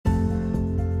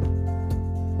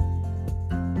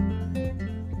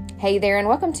Hey there, and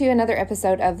welcome to another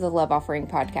episode of the Love Offering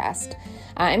Podcast.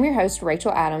 I am your host,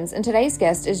 Rachel Adams, and today's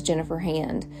guest is Jenn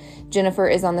Hand. Jennifer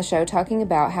is on the show talking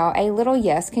about how a little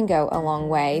yes can go a long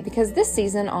way, because this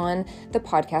season on the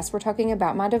podcast, we're talking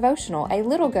about my devotional, A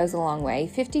Little Goes a Long Way,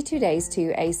 52 Days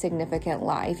to a Significant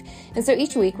Life. And so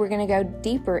each week, we're going to go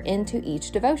deeper into each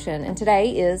devotion. And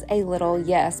today is A Little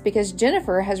Yes, because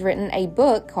Jennifer has written a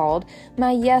book called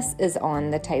My Yes is on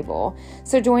the Table.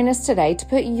 So join us today to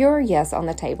put your yes on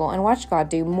the table and watch God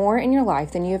do more in your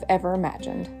life than you have ever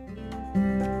imagined.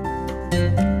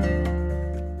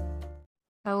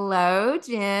 Hello,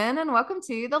 Jenn, and welcome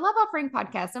to the Love Offering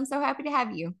Podcast. I'm so happy to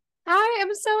have you. I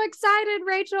am so excited,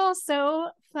 Rachel. So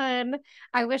fun.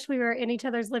 I wish we were in each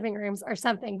other's living rooms or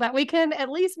something, but we can at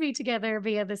least be together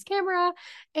via this camera.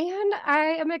 And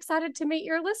I am excited to meet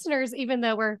your listeners, even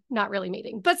though we're not really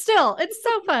meeting, but still, it's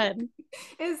so fun.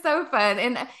 It's so fun.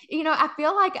 And, I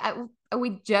feel like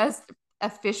we just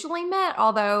officially met,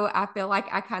 although I feel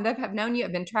like I kind of have known you.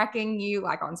 I've been tracking you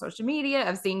like on social media.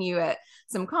 I've seen you at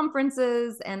some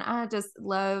conferences, and I just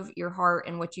love your heart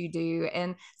and what you do.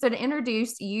 And so to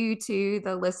introduce you to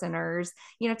the listeners,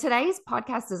 today's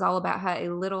podcast is all about how a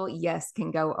little yes can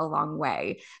go a long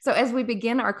way. So as we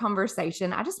begin our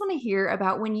conversation, I just want to hear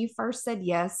about when you first said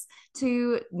yes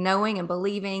to knowing and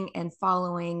believing and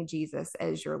following Jesus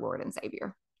as your Lord and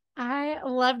Savior. I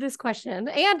love this question.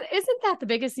 And isn't that the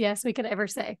biggest yes we could ever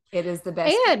say? It is the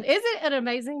best. And isn't it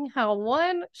amazing how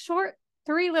one short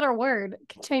 3-letter word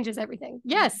changes everything?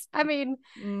 Yes. I mean,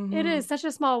 It is such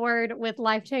a small word with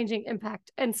life-changing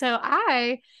impact. And so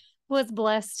I was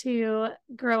blessed to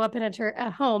grow up in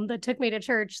a home that took me to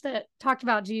church that talked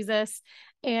about Jesus.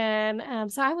 And I'm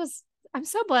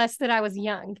so blessed that I was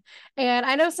young. And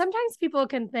I know sometimes people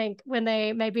can think when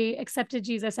they maybe accepted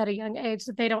Jesus at a young age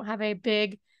that they don't have a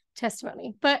big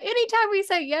testimony. But anytime we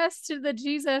say yes to the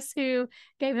Jesus who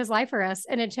gave his life for us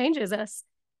and it changes us,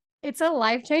 it's a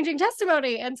life-changing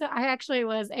testimony. And so I actually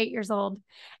was 8 years old,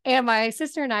 and my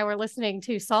sister and I were listening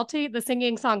to Salty, the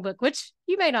singing songbook, which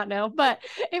you may not know, but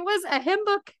it was a hymn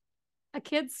book, a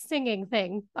kid's singing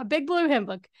thing, a big blue hymn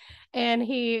book. And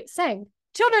he sang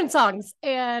children's songs.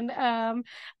 And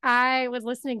I was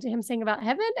listening to him sing about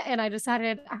heaven, and I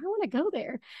decided I want to go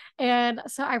there. And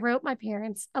so I wrote my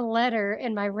parents a letter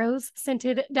in my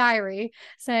rose-scented diary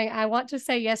saying, I want to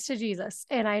say yes to Jesus.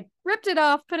 And I ripped it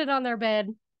off, put it on their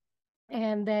bed,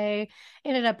 and they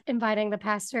ended up inviting the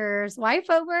pastor's wife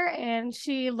over, and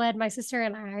she led my sister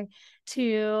and I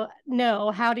to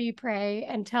know, how do you pray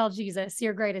and tell Jesus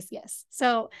your greatest yes?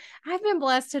 So I've been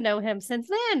blessed to know him since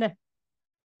then.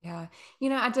 Yeah.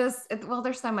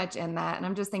 There's so much in that. And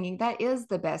I'm just thinking that is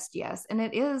the best yes. And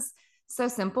it is so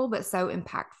simple, but so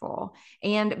impactful.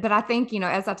 But I think,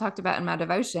 as I talked about in my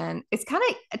devotion, it's kind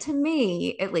of, to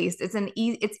me, at least,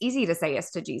 it's easy to say yes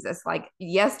to Jesus, like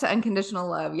yes to unconditional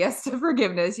love, yes to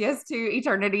forgiveness, yes to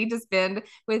eternity to spend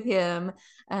with him.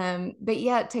 But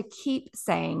yet to keep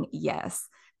saying yes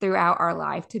throughout our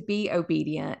life, to be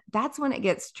obedient, that's when it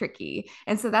gets tricky.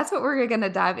 And so that's what we're going to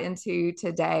dive into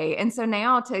today. And so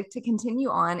now to continue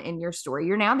on in your story,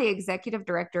 you're now the executive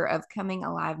director of Coming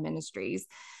Alive Ministries.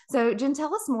 So Jenn,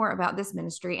 tell us more about this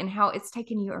ministry and how it's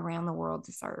taken you around the world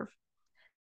to serve.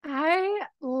 I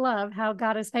love how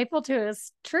God is faithful to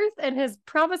his truth and his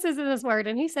promises in his word.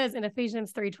 And he says in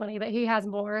Ephesians 3:20 that he has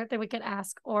more than we could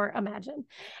ask or imagine.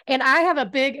 And I have a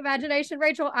big imagination,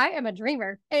 Rachel. I am a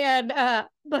dreamer.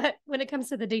 But when it comes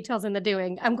to the details and the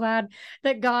doing, I'm glad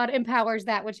that God empowers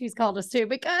that which he's called us to,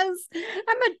 because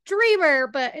I'm a dreamer,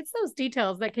 but it's those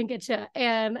details that can get you.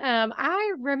 And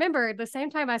I remember the same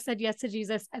time I said yes to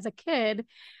Jesus as a kid,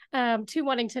 to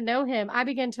wanting to know him, I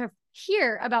began to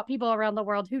hear about people around the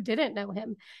world who didn't know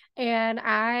him. And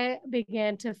I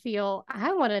began to feel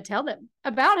I want to tell them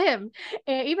about him,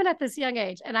 even at this young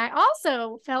age. And I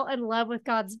also fell in love with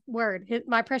God's word,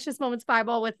 my Precious Moments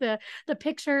Bible, with the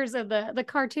pictures of the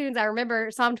cartoons. I remember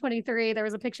Psalm 23, there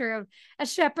was a picture of a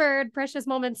shepherd, Precious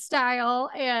Moments style.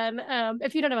 And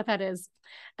if you don't know what that is,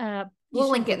 we'll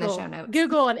link it in the show notes.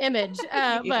 Google an image.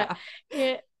 But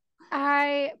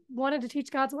I wanted to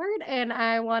teach God's word, and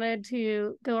I wanted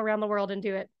to go around the world and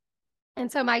do it. And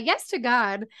so my yes to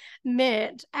God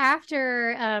meant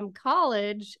after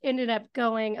college, ended up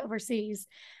going overseas.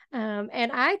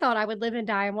 And I thought I would live and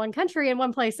die in one country, in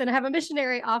one place, and have a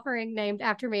missionary offering named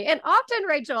after me. And often,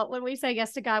 Rachel, when we say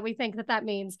yes to God, we think that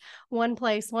means one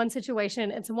place, one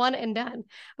situation, it's one and done.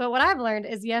 But what I've learned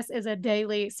is yes is a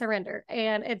daily surrender.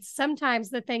 And it's sometimes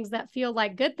the things that feel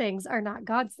like good things are not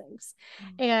God's things.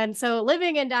 And so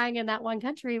living and dying in that one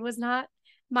country was not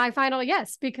my final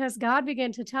yes, because God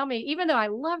began to tell me, even though I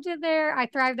loved it there, I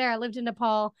thrived there, I lived in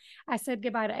Nepal, I said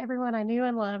goodbye to everyone I knew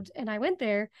and loved, and I went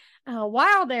there.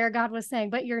 While there, God was saying,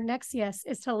 but your next yes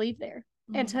is to leave there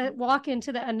and to walk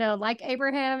into the unknown, like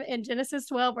Abraham in Genesis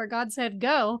 12, where God said,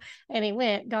 go, and he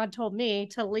went. God told me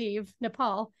to leave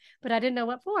Nepal, but I didn't know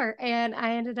what for. And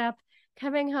I ended up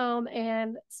coming home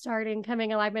and starting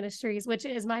Coming Alive Ministries, which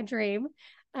is my dream.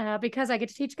 Because I get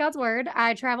to teach God's word.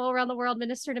 I travel around the world,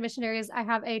 minister to missionaries. I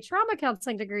have a trauma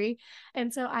counseling degree.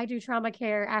 And so I do trauma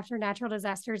care after natural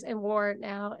disasters and war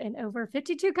now in over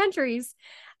 52 countries,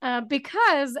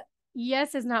 because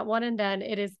yes is not one and done.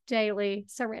 It is daily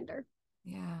surrender.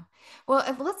 Yeah. Well,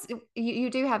 you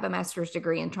do have a master's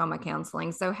degree in trauma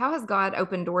counseling. So how has God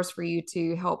opened doors for you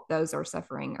to help those who are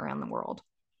suffering around the world?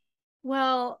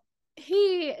 Well,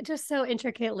 he just so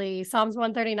intricately, Psalms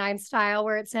 139 style,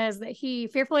 where it says that he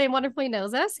fearfully and wonderfully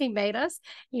knows us. He made us.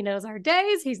 He knows our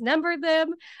days. He's numbered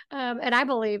them. And I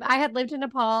believe I had lived in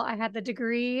Nepal. I had the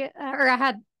degree, or I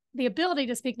had the ability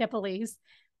to speak Nepalese.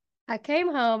 I came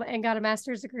home and got a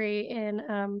master's degree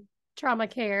in trauma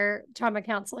care, trauma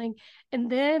counseling.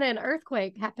 And then an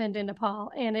earthquake happened in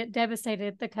Nepal and it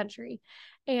devastated the country.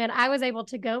 And I was able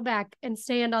to go back and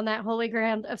stand on that holy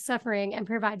ground of suffering and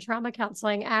provide trauma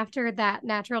counseling after that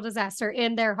natural disaster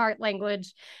in their heart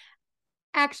language,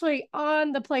 actually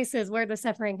on the places where the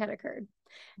suffering had occurred.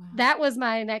 Wow. That was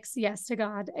my next yes to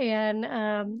God.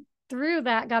 And through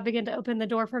that, God began to open the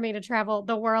door for me to travel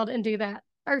the world and do that.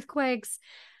 Earthquakes,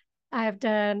 I have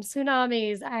done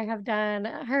tsunamis. I have done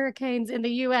hurricanes in the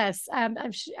US.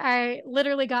 I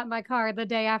literally got in my car the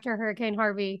day after Hurricane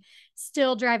Harvey,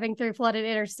 still driving through flooded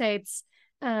interstates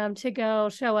to go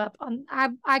show up on,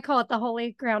 I call it the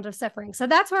holy ground of suffering. So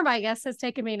that's where my yes has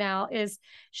taken me now, is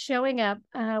showing up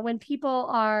when people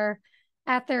are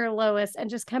at their lowest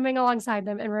and just coming alongside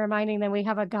them and reminding them we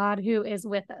have a God who is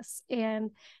with us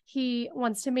and he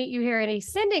wants to meet you here, and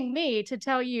he's sending me to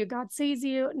tell you God sees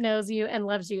you, knows you, and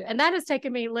loves you. And that has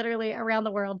taken me literally around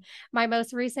the world. My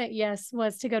most recent yes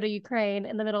was to go to Ukraine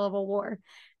in the middle of a war.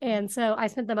 And so I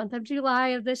spent the month of July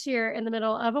of this year in the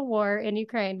middle of a war in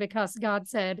Ukraine because God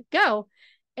said, go.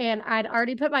 And I'd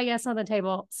already put my yes on the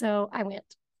table. So I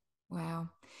went. Wow.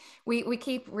 We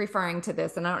keep referring to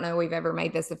this, and I don't know if we've ever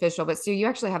made this official, but Stu, you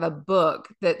actually have a book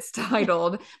that's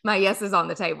titled "My Yes Is on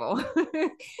the Table."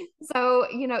 So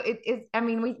I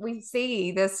mean, we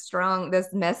see this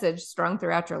message strung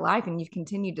throughout your life, and you've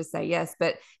continued to say yes.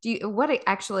 But what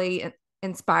actually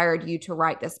inspired you to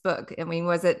write this book? I mean,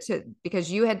 was it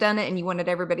because you had done it and you wanted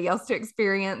everybody else to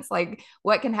experience like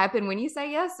what can happen when you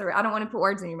say yes? Or I don't want to put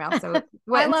words in your mouth. So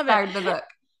what inspired the book?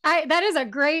 That is a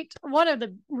great, one of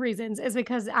the reasons is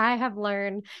because I have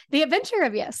learned the adventure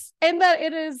of yes, and that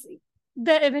it is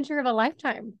the adventure of a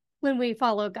lifetime when we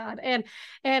follow God. And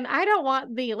I don't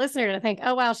want the listener to think,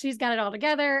 oh, wow, she's got it all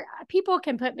together. People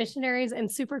can put missionaries in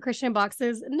super Christian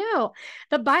boxes. No,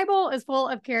 the Bible is full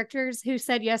of characters who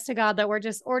said yes to God that were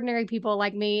just ordinary people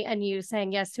like me and you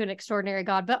saying yes to an extraordinary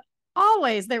God. But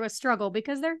always there was struggle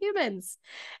because they're humans.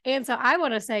 And so I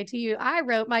want to say to you, I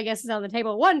wrote my yeses on the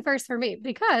table, one first for me,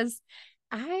 because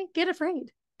I get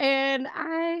afraid and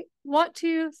I want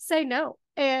to say no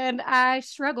and I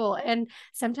struggle. And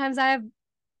sometimes I've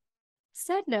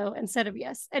said no instead of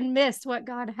yes and missed what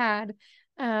God had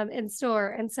in store.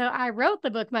 And so I wrote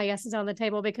the book, My Yes Is on the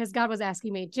Table, because God was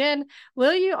asking me, Jen,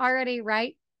 will you already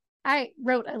write? I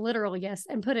wrote a literal yes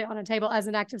and put it on a table as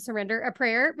an act of surrender, a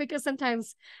prayer, because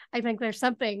sometimes I think there's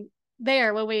something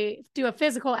there when we do a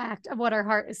physical act of what our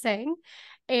heart is saying.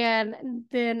 And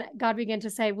then God began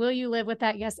to say, will you live with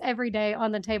that yes every day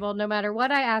on the table, no matter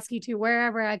what I ask you to,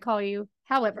 wherever I call you?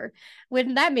 However,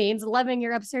 when that means loving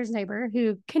your upstairs neighbor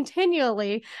who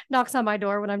continually knocks on my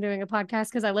door when I'm doing a podcast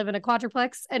because I live in a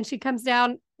quadruplex and she comes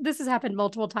down, this has happened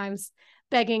multiple times,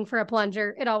 begging for a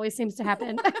plunger. It always seems to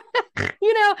happen.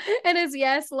 And it's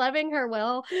yes, loving her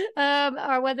well,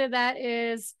 or whether that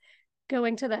is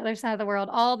going to the other side of the world,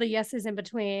 all the yeses in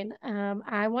between.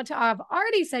 I've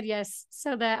already said yes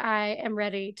so that I am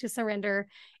ready to surrender,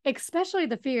 especially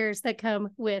the fears that come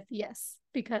with yes,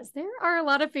 because there are a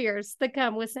lot of fears that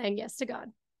come with saying yes to God.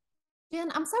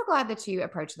 Jen, I'm so glad that you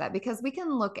approach that, because we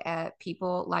can look at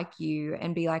people like you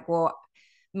and be like, well,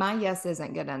 my yes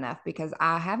isn't good enough because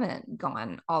I haven't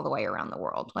gone all the way around the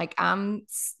world. Like I'm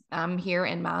here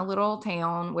in my little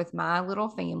town with my little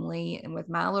family and with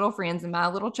my little friends in my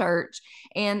little church.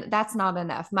 And that's not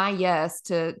enough. My yes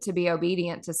to be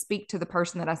obedient, to speak to the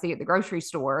person that I see at the grocery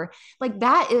store, like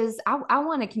that is, I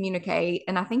want to communicate.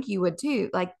 And I think you would too.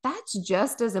 Like that's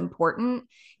just as important.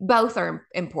 Both are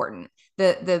important.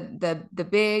 the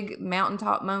big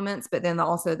mountaintop moments, but then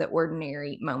also the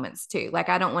ordinary moments too. Like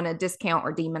I don't want to discount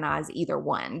or demonize either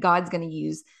one. God's going to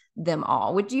use them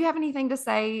all. Would you have anything to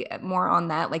say more on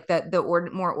that? Like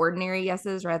more ordinary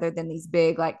yeses rather than these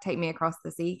big, like take me across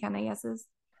the sea kind of yeses?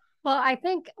 Well, I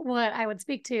think what I would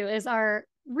speak to is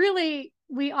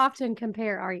we often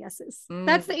compare our yeses.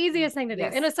 That's the easiest thing to do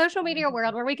Yes. in a social media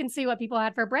world where we can see what people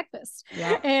had for breakfast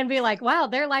and be like, wow,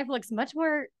 their life looks much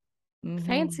more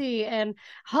fancy and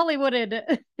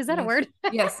Hollywooded. Is that a word?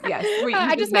 Yes.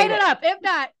 I just made it up. If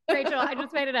not, Rachel, I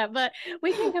just made it up. But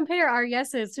we can compare our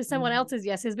yeses to someone else's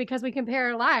yeses because we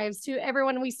compare our lives to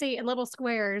everyone we see in little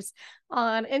squares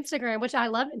on Instagram, which I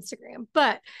love Instagram.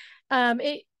 But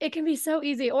it can be so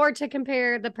easy, or to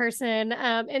compare the person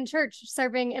in church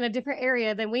serving in a different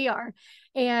area than we are.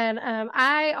 And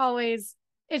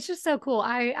it's just so cool.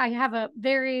 I have a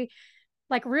very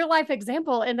like real life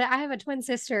example in that I have a twin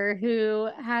sister who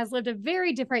has lived a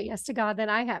very different yes to God than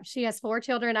I have. She has 4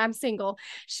 children. I'm single.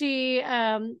 She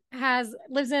doesn't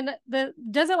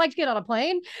like to get on a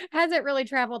plane, hasn't really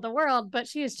traveled the world, but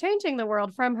she is changing the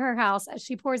world from her house as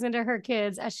she pours into her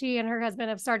kids, as she and her husband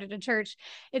have started a church.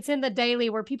 It's in the daily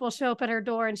where people show up at her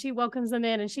door and she welcomes them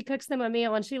in and she cooks them a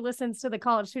meal and she listens to the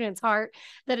college student's heart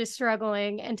that is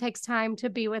struggling and takes time to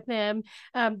be with them.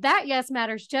 That yes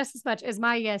matters just as much as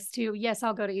my yes to yes,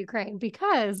 I'll go to Ukraine,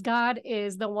 because God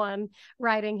is the one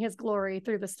writing his glory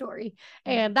through the story.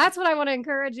 And that's what I want to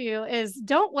encourage you is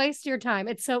don't waste your time.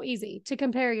 It's so easy to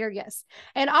compare your yes.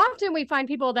 And often we find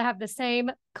people that have the same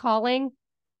calling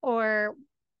or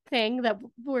thing that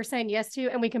we're saying yes to,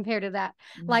 and we compare to that.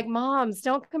 Like moms,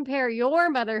 don't compare your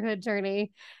motherhood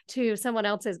journey to someone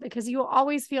else's, because you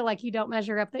always feel like you don't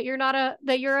measure up, that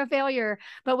you're a failure.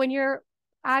 But when your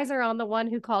eyes are on the one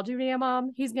who called you to be a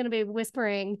mom, he's going to be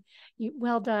whispering,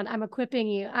 well done. I'm equipping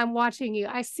you. I'm watching you.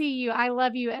 I see you. I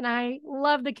love you. And I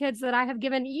love the kids that I have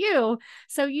given you.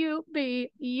 So you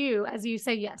be you as you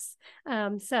say yes.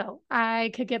 So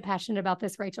I could get passionate about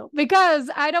this, Rachel, because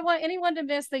I don't want anyone to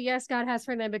miss the yes God has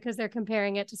for them because they're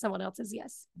comparing it to someone else's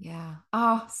yes. Yeah.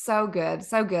 Oh, so good.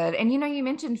 So good. And you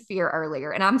mentioned fear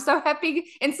earlier, and I'm so happy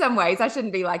in some ways. I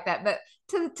shouldn't be like that, but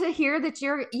to hear that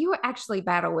you actually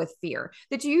battle with fear,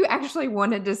 that you actually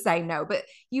wanted to say no, but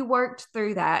you worked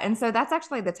through that. And so that's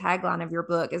actually the tagline of your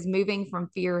book, is moving from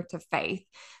fear to faith.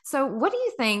 So what do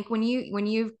you think when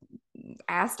you've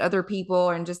asked other people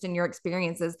and just in your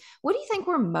experiences, what do you think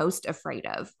we're most afraid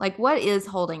of? Like what is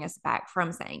holding us back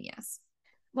from saying yes?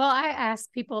 Well, I ask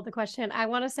people the question, I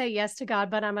want to say yes to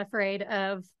God, but I'm afraid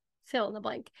of fill in the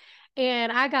blank.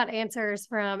 And I got answers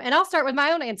and I'll start with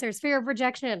my own answers: fear of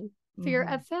rejection, fear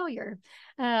of failure,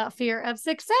 fear of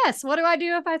success. What do I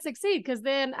do if I succeed? Because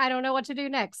then I don't know what to do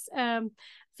next.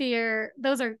 Fear,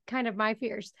 those are kind of my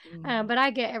fears. But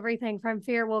I get everything from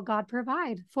fear, will God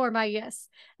provide for my yes?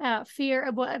 Fear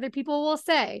of what other people will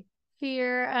say,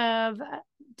 fear of,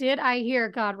 did I hear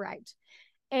God right?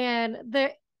 And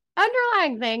the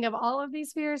underlying thing of all of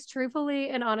these fears, truthfully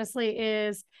and honestly,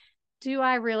 is, do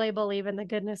I really believe in the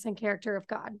goodness and character of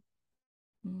God?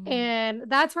 And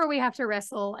that's where we have to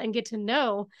wrestle and get to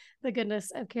know the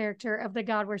goodness of character of the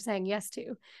God we're saying yes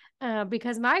to.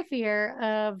 Because my fear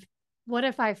of what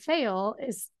if I fail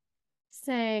is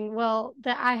saying, well,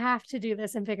 that I have to do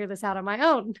this and figure this out on my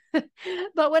own.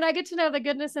 But when I get to know the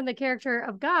goodness and the character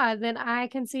of God, then I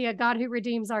can see a God who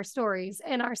redeems our stories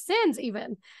and our sins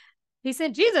even. He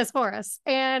sent Jesus for us,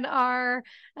 and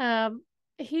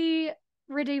he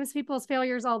redeems people's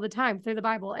failures all the time through the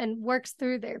Bible and works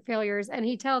through their failures. And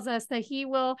he tells us that he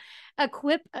will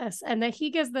equip us and that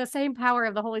he gives the same power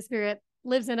of the Holy Spirit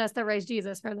lives in us that raised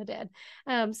Jesus from the dead.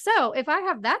 So if I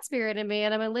have that spirit in me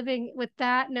and I'm living with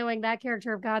that, knowing that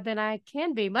character of God, then I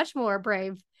can be much more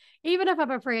brave, even if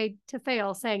I'm afraid to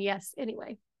fail, saying yes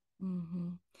anyway.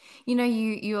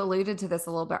 You alluded to this a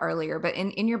little bit earlier, but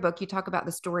in your book, you talk about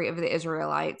the story of the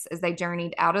Israelites as they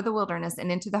journeyed out of the wilderness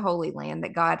and into the Holy Land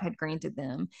that God had granted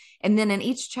them. And then in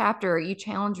each chapter, you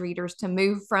challenge readers to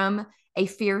move from a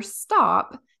fear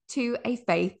stop to a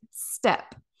faith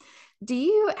step. Do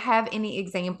you have any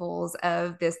examples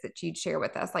of this that you'd share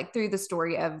with us, like through the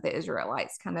story of the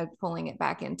Israelites, kind of pulling it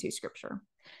back into scripture?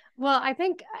 Well, I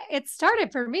think it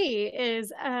started for me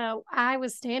is I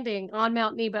was standing on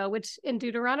Mount Nebo, which in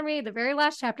Deuteronomy, the very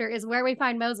last chapter, is where we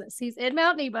find Moses. He's in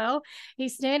Mount Nebo.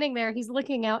 He's standing there. He's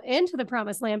looking out into the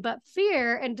promised land, but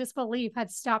fear and disbelief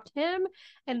had stopped him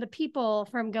and the people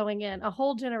from going in, a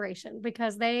whole generation,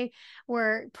 because they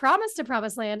were promised a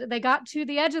promised land. They got to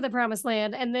the edge of the promised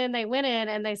land, and then they went in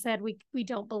and they said, we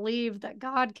don't believe that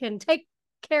God can take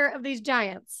care of these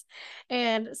giants.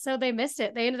 And so they missed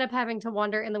it. They ended up having to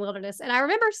wander in the wilderness. And I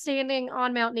remember standing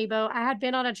on Mount Nebo. I had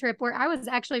been on a trip where I was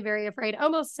actually very afraid,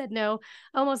 almost said no,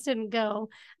 almost didn't go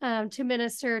to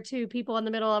minister to people in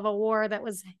the middle of a war that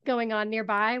was going on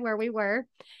nearby where we were.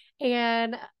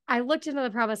 And I looked into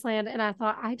the promised land and I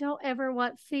thought, I don't ever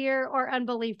want fear or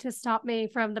unbelief to stop me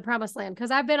from the promised land, because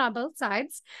I've been on both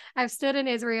sides. I've stood in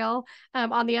Israel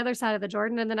on the other side of the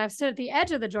Jordan, and then I've stood at the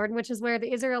edge of the Jordan, which is where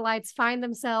the Israelites find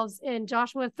themselves in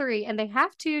Joshua 3, and they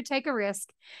have to take a risk.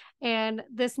 And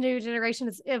this new generation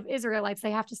of Israelites,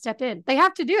 they have to step in. They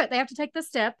have to do it. They have to take the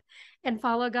step and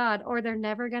follow God, or they're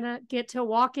never going to get to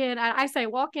walk in. I say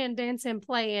walk in, dance in,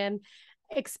 play in,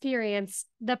 experience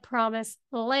the promised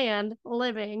land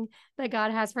living that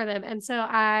God has for them. And so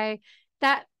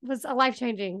that was a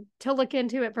life-changing to look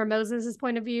into it from Moses's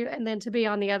point of view, and then to be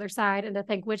on the other side and to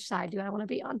think, which side do I want to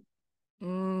be on?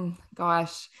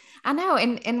 Gosh, I know.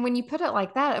 And when you put it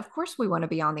like that, of course we want to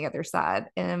be on the other side.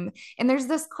 And there's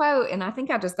this quote, and I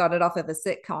think I just got it off of a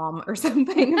sitcom or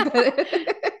something,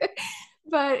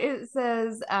 but it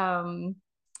says,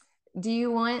 do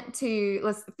you want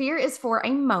to, fear is for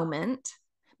a moment,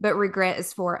 but regret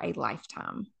is for a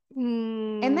lifetime.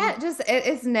 And that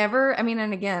it's never, I mean,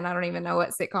 and again, I don't even know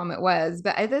what sitcom it was,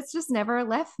 but it's just never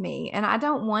left me. And I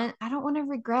don't want to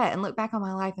regret and look back on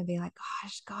my life and be like,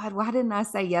 gosh, God, why didn't I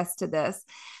say yes to this?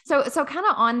 So kind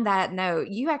of on that note,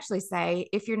 you actually say,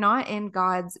 if you're not in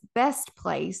God's best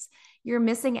place, you're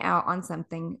missing out on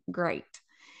something great.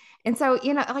 And so,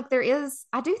 like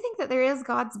I do think that there is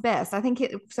God's best. I think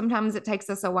sometimes it takes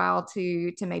us a while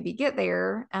to maybe get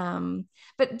there.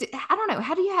 But I don't know.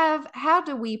 How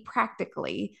do we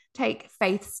practically take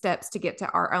faith steps to get to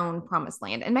our own promised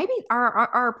land? And maybe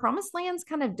our promised land's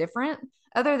kind of different,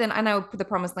 other than, I know, the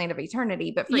promised land of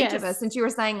eternity, but for each of us, since you were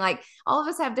saying like all of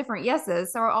us have different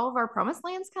yeses, so are all of our promised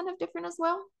lands kind of different as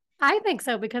well? I think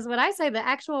so, because what I say the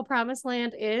actual promised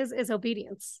land is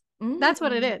obedience. That's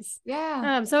what it is.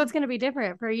 Yeah. So it's going to be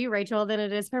different for you, Rachel, than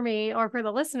it is for me or for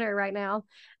the listener right now.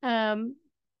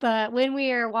 But when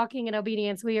we are walking in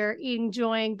obedience, we are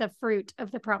enjoying the fruit of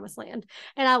the promised land.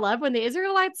 And I love when the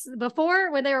Israelites,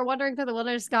 before, when they were wandering through the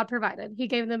wilderness, God provided. He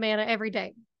gave them manna every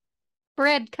day.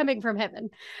 Bread coming from heaven.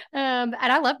 And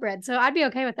I love bread, so I'd be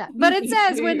okay with that. But it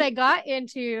says when they got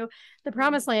into the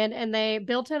promised land and they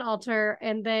built an altar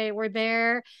and they were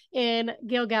there in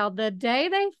Gilgal, the day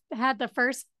they had the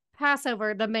first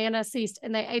Passover, the manna ceased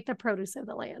and they ate the produce of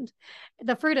the land,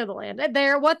 the fruit of the land.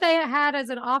 What they had as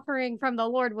an offering from the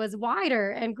Lord was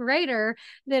wider and greater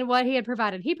than what he had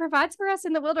provided. He provides for us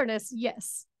in the wilderness.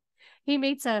 Yes. He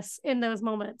meets us in those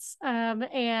moments.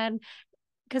 And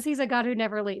because he's a God who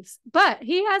never leaves, but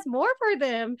he has more for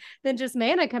them than just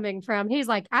manna coming from. He's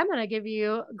like, I'm going to give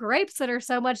you grapes that are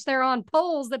so much they're on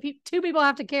poles that two people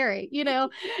have to carry,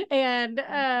 and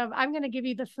I'm going to give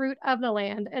you the fruit of the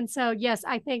land. And so, yes,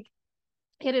 I think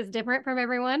it is different from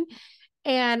everyone.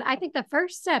 And I think the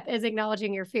first step is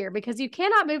acknowledging your fear, because you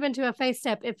cannot move into a faith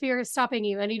step if fear is stopping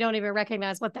you and you don't even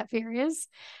recognize what that fear is,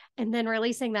 and then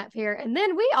releasing that fear. And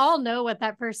then we all know what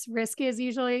that first risk is.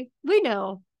 Usually we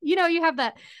know, you have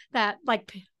that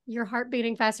like your heart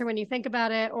beating faster when you think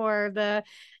about it, or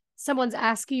someone's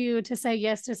asked you to say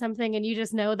yes to something and you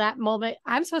just know that moment,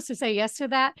 I'm supposed to say yes to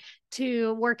that,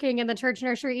 to working in the church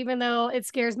nursery, even though it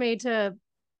scares me to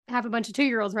have a bunch of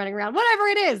 2-year-olds running around, whatever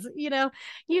it is,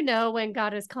 when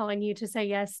God is calling you to say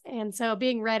yes. And so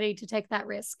being ready to take that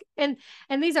risk. And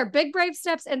these are big, brave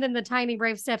steps. And then the tiny,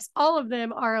 brave steps, all of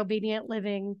them are obedient,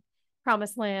 living,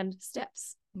 promised land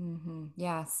steps. Mm-hmm.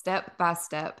 Yeah, step by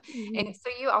step. Mm-hmm. And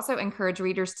so you also encourage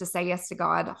readers to say yes to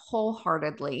God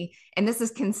wholeheartedly. And this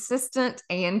is consistent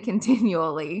and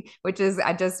continually, which is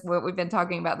what we've been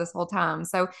talking about this whole time.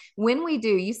 So when we do,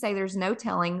 you say there's no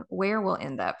telling where we'll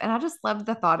end up. And I just love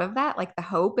the thought of that, like the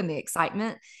hope and the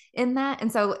excitement in that.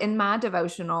 And so in my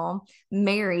devotional,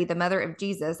 Mary, the mother of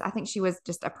Jesus, I think she was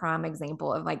just a prime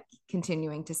example of like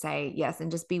continuing to say yes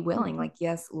and just be willing, like,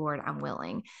 yes, Lord, I'm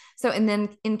willing. So, and then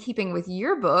in keeping with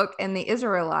your book and the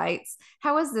Israelites,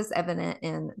 how is this evident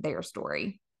in their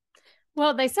story?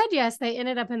 Well, they said yes, they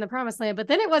ended up in the promised land, but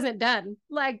then it wasn't done.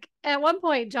 Like at one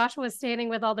point, Joshua was standing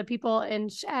with all the people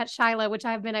at Shiloh, which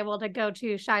I've been able to go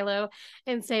to Shiloh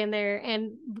and stand there.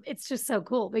 And it's just so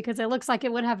cool because it looks like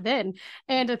it would have then.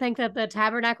 And to think that the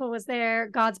tabernacle was there,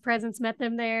 God's presence met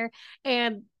them there.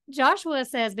 And Joshua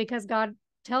says, because God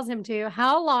tells him to,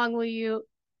 how long will you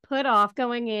put off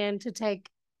going in to take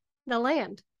the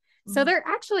land? So they're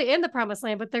actually in the promised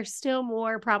land, but there's still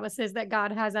more promises that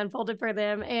God has unfolded for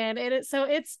them. And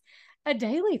it's a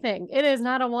daily thing. It is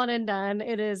not a one and done.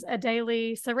 It is a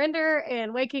daily surrender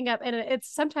and waking up. And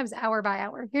it's sometimes hour by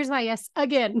hour. Here's my yes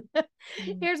again.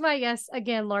 Here's my yes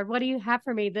again, Lord. What do you have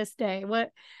for me this day? Where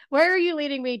are you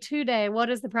leading me today? What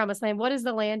is the promised land? What is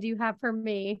the land you have for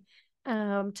me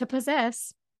to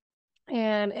possess?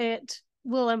 And it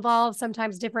will involve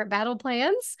sometimes different battle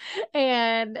plans.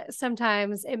 And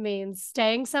sometimes it means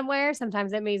staying somewhere.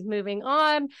 Sometimes it means moving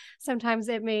on. Sometimes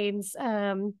it means,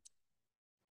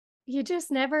 you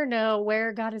just never know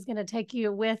where God is going to take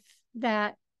you with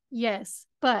that. Yes,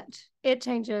 but it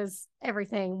changes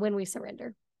everything when we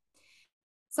surrender.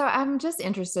 So I'm just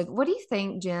interested. What do you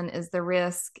think, Jenn, is the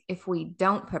risk if we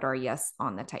don't put our yes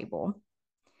on the table?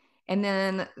 And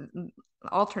then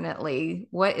alternately,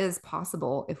 what is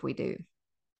possible if we do?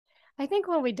 I think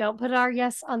when we don't put our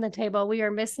yes on the table, we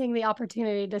are missing the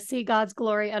opportunity to see God's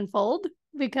glory unfold,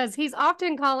 because he's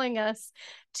often calling us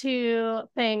to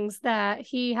things that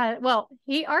he had. Well,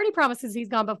 he already promises he's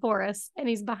gone before us and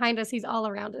he's behind us. He's all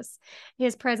around us.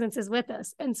 His presence is with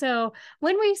us. And so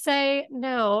when we say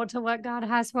no to what God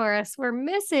has for us, we're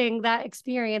missing that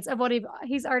experience of what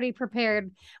he's already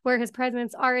prepared, where his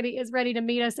presence already is ready to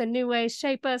meet us in new ways,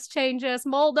 shape us, change us,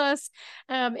 mold us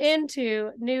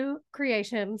into new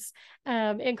creations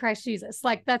in Christ Jesus.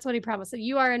 Like, that's what he promised.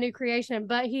 You are a new creation,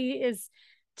 but he is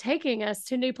taking us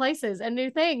to new places and new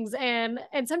things, and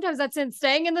sometimes that's in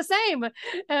staying in the same,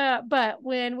 but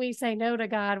when we say no to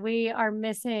God, we are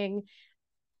missing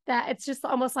that. It's just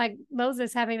almost like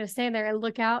Moses having to stand there and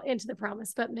look out into the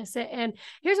promise but miss it. And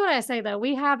here's what I say, though: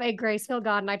 we have a grace-filled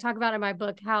God, and I talk about in my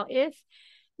book how if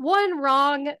one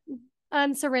wrong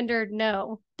unsurrendered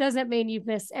no doesn't mean you've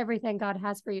missed everything God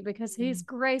has for you, because his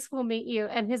grace will meet you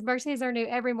and his mercies are new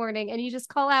every morning. And you just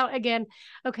call out again,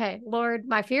 okay, Lord,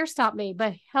 my fear stopped me,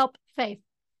 but help faith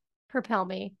propel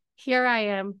me. Here I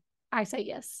am. I say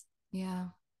yes. Yeah.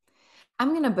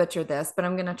 I'm going to butcher this, but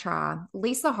I'm going to try.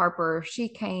 Lisa Harper, she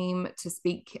came to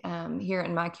speak here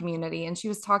in my community, and she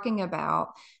was talking about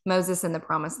Moses in the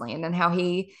promised land and how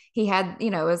he had,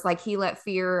 it was like he let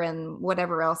fear and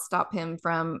whatever else stop him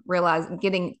from realizing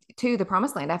getting to the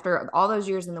promised land after all those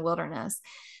years in the wilderness.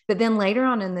 But then later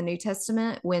on in the New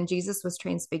Testament, when Jesus was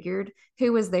transfigured,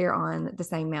 who was there on the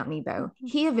same Mount Nebo?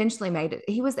 He eventually made it.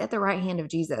 He was at the right hand of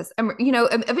Jesus,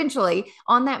 eventually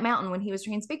on that mountain when he was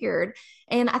transfigured.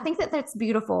 And I think that that's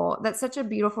beautiful. That's such a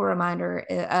beautiful reminder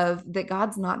of that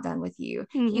God's not done with you.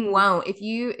 He won't. If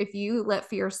you let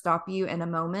fear stop you in a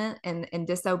moment and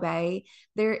disobey,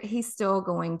 he's still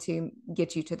going to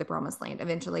get you to the promised land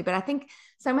eventually. But I think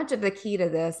so much of the key to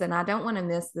this, and I don't want to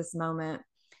miss this moment,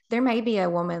 there may be a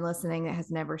woman listening that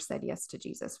has never said yes to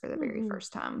Jesus for the very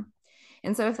first time.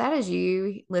 And so if that is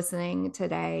you listening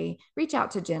today, reach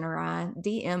out to Jenn or I,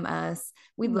 DM us.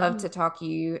 We'd love to talk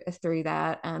you through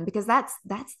that, because that's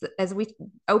as we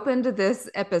opened this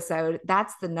episode,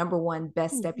 that's the number one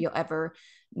best step you'll ever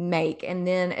make. And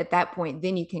then at that point,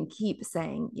 then you can keep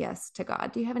saying yes to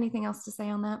God. Do you have anything else to say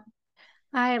on that?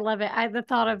 I love it. The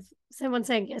thought of someone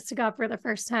saying yes to God for the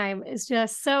first time is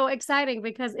just so exciting,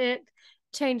 because it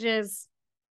changes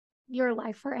your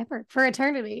life forever, for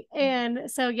eternity.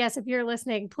 And so, yes, if you're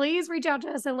listening, please reach out to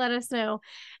us and let us know.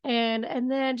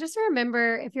 And then just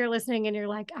remember, if you're listening and you're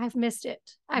like, I've missed it.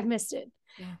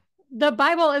 Yeah. The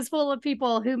Bible is full of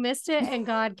people who missed it, and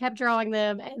God kept drawing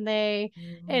them, and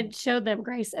and showed them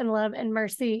grace and love and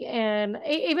mercy. And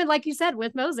even like you said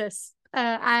with Moses,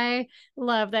 I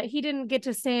love that he didn't get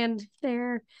to stand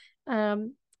there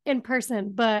in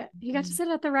person, but he got to sit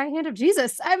at the right hand of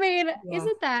Jesus. I mean,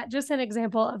 isn't that just an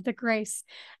example of the grace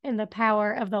and the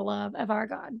power of the love of our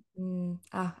God?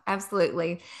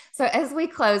 Absolutely. So as we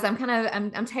close,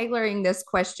 I'm tailoring this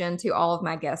question to all of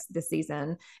my guests this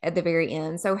season at the very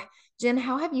end. So Jenn,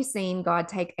 how have you seen God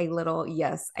take a little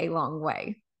yes a long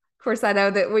way? Of course, I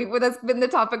know that that's been the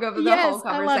topic of the whole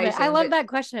conversation. I love it. I love that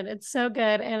question. It's so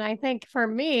good. And I think for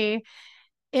me,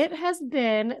 it has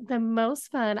been the most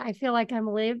fun. I feel like I'm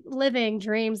living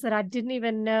dreams that I didn't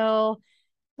even know.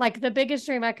 Like, the biggest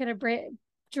dream I could have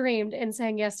dreamed in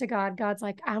saying yes to God, God's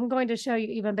like, I'm going to show you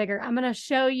even bigger. I'm going to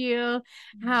show you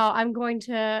how I'm going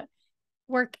to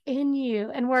work in you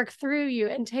and work through you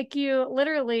and take you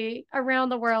literally around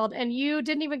the world. And you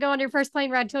didn't even go on your first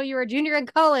plane ride till you were a junior in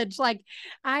college. Like,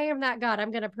 I am that God.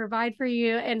 I'm going to provide for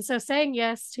you. And so saying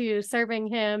yes to serving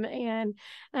him,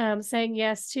 and saying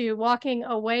yes to walking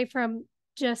away from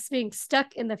just being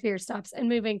stuck in the fear stops and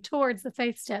moving towards the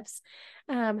faith steps,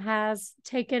 has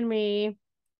taken me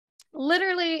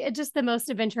literally just the most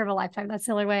adventure of a lifetime. That's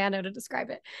the only way I know to describe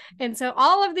it. And so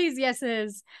all of these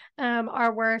yeses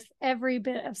are worth every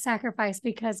bit of sacrifice,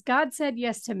 because God said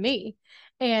yes to me.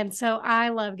 And so I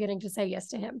love getting to say yes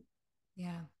to him.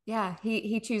 Yeah. Yeah.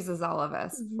 He chooses all of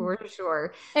us for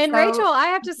sure. And So, Rachel, I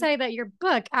have to say that your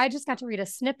book, I just got to read a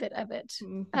snippet of it,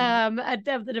 mhm.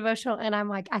 of the devotional, and I'm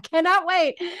like, I cannot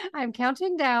wait. I'm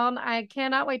counting down. I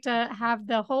cannot wait to have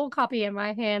the whole copy in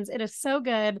my hands. It is so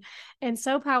good and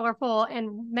so powerful,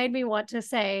 and made me want to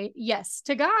say yes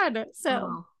to God.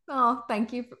 So Oh,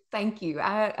 thank you. Thank you.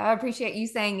 I appreciate you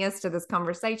saying yes to this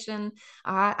conversation.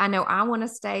 I know I want to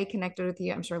stay connected with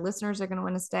you. I'm sure listeners are going to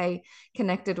want to stay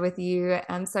connected with you.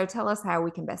 And so tell us how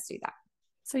we can best do that.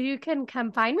 So you can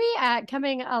come find me at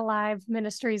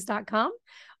comingaliveministries.com,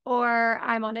 or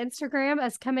I'm on Instagram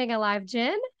as Coming Alive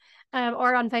Jenn,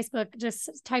 or on Facebook,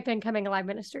 just type in Coming Alive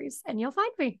Ministries and you'll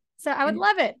find me. So I would And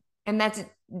love it. and that's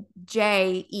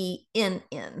Jenn.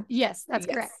 Yes, that's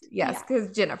Yes, correct. yes, Yeah.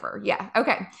 because Jennifer. Yeah.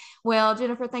 Okay. Well,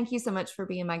 Jennifer, thank you so much for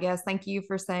being my guest. Thank you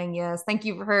for saying yes. Thank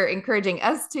you for encouraging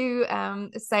us to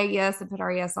say yes and put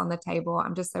our yes on the table.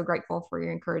 I'm just so grateful for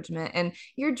your encouragement and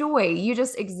your joy. You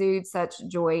just exude such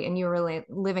joy, and you're really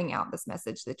living out this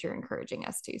message that you're encouraging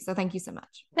us to. So thank you so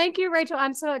much. Thank you, Rachel.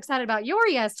 I'm so excited about your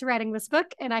yes to writing this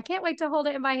book, and I can't wait to hold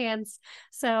it in my hands.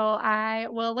 So I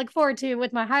will look forward to it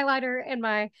with my highlighter and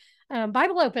my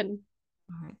Bible open.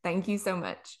 All right. Thank you so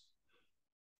much.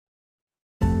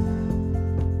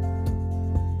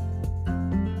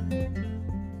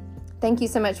 Thank you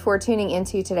so much for tuning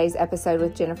into today's episode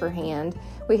with Jennifer Hand.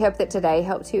 We hope that today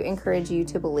helped to encourage you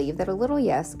to believe that a little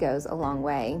yes goes a long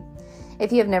way.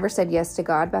 If you have never said yes to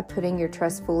God by putting your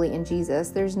trust fully in Jesus,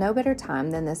 there's no better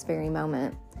time than this very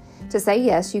moment. To say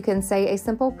yes, you can say a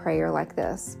simple prayer like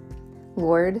this: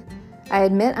 Lord, I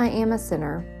admit I am a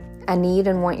sinner. I need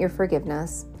and want your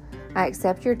forgiveness. I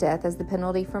accept your death as the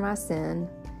penalty for my sin,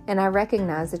 and I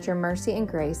recognize that your mercy and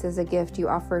grace is a gift you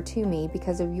offer to me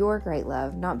because of your great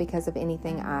love, not because of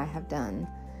anything I have done.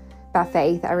 By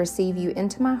faith, I receive you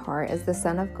into my heart as the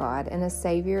Son of God and as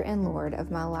Savior and Lord of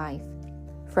my life.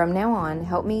 From now on,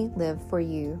 help me live for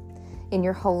you. In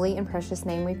your holy and precious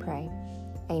name we pray.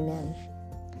 Amen.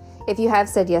 If you have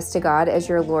said yes to God as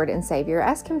your Lord and Savior,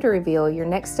 ask Him to reveal your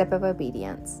next step of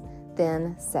obedience.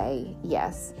 Then say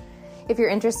yes. If you're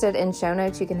interested in show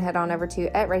notes, you can head on over to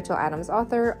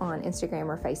 @RachelAdamsAuthor on Instagram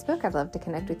or Facebook. I'd love to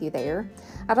connect with you there.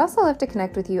 I'd also love to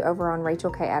connect with you over on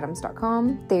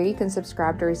rachelkadams.com. There you can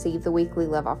subscribe to receive the weekly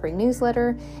Love Offering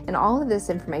newsletter, and all of this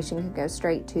information can go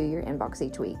straight to your inbox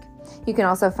each week. You can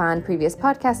also find previous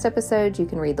podcast episodes, you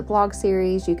can read the blog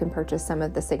series, you can purchase some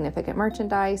of the significant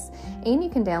merchandise, and you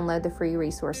can download the free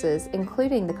resources,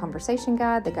 including the conversation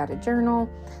guide, the guided journal,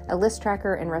 a list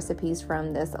tracker, and recipes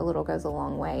from this A Little Goes a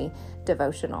Long Way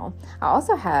devotional. I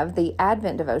also have the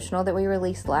Advent devotional that we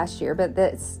released last year, but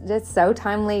that's so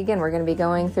timely. Again, we're going to be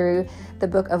going through the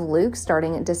book of Luke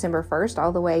starting at December 1st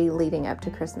all the way leading up to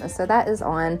Christmas. So that is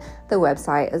on the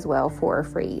website as well for a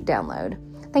free download.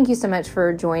 Thank you so much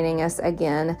for joining us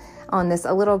again on this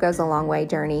A Little Goes a Long Way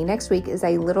journey. Next week is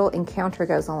A Little Encounter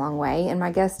Goes a Long Way, and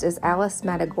my guest is Alice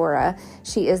Matagora.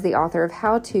 She is the author of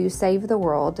How to Save the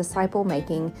World, Disciple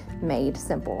Making Made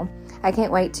Simple. I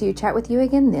can't wait to chat with you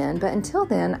again then, but until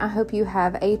then, I hope you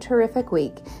have a terrific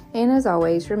week. And as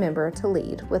always, remember to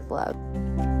lead with love.